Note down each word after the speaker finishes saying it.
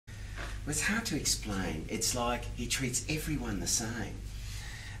it's hard to explain. It's like he treats everyone the same.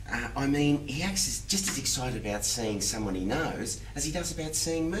 I mean, he acts just as excited about seeing someone he knows as he does about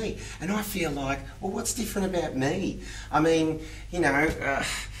seeing me. And I feel like, well, what's different about me? I mean, you know,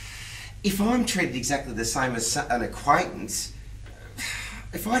 if I'm treated exactly the same as an acquaintance,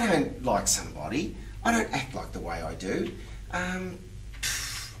 if I don't like somebody, I don't act like the way I do.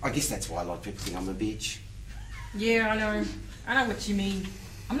 I guess that's why a lot of people think I'm a bitch. Yeah, I know. I know what you mean.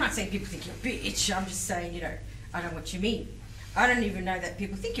 I'm not saying people think you're a bitch. I'm just saying, you know, I know what you mean. I don't even know that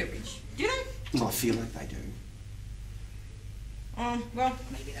people think you're a bitch. Do they? Well, I feel like they do. Well,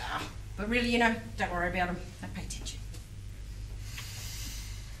 maybe they are. But really, you know, don't worry about them. Don't pay attention.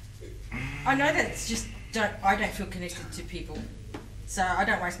 I know that it's just, I don't feel connected to people. So I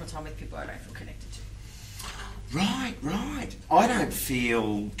don't waste my time with people I don't feel connected to. Right, right. I don't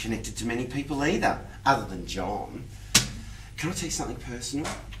feel connected to many people either, other than John. Can I tell you something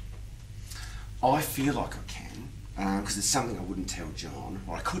personal? I feel like I can, because it's something I wouldn't tell John,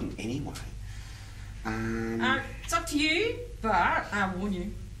 or I couldn't anyway. It's up to you, but I warn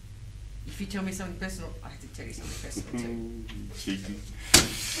you. If you tell me something personal, I have to tell you something personal too. Cheeky.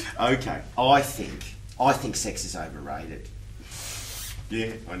 Okay, I think sex is overrated.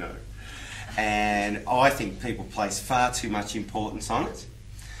 Yeah, I know. And I think people place far too much importance on it.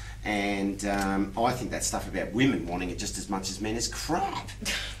 And I think that stuff about women wanting it just as much as men is crap.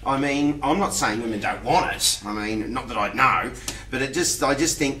 I mean, I'm not saying women don't want it. I mean, not that I know, but I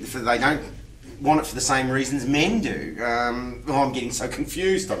just think they don't want it for the same reasons men do. I'm getting so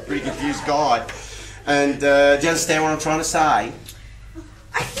confused. I'm a pretty confused guy. And do you understand what I'm trying to say?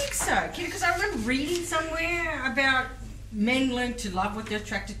 I think so, because I remember reading somewhere about men learn to love what they're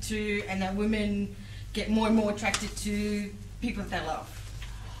attracted to, and that women get more and more attracted to people that they love.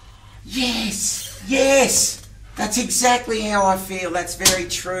 Yes, yes, that's exactly how I feel. That's very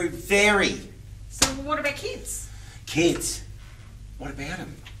true, very. So what about kids? Kids? What about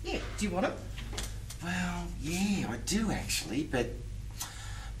them? Yeah, do you want them? Well, yeah, I do actually, but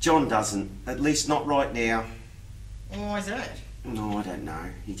John doesn't, at least not right now. Why is that? No, I don't know.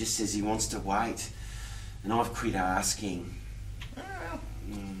 He just says he wants to wait. And I've quit asking. Oh,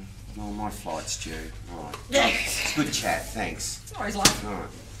 well. Well, my flight's due. All right. Yeah. It's good chat, thanks. It's always like. All right.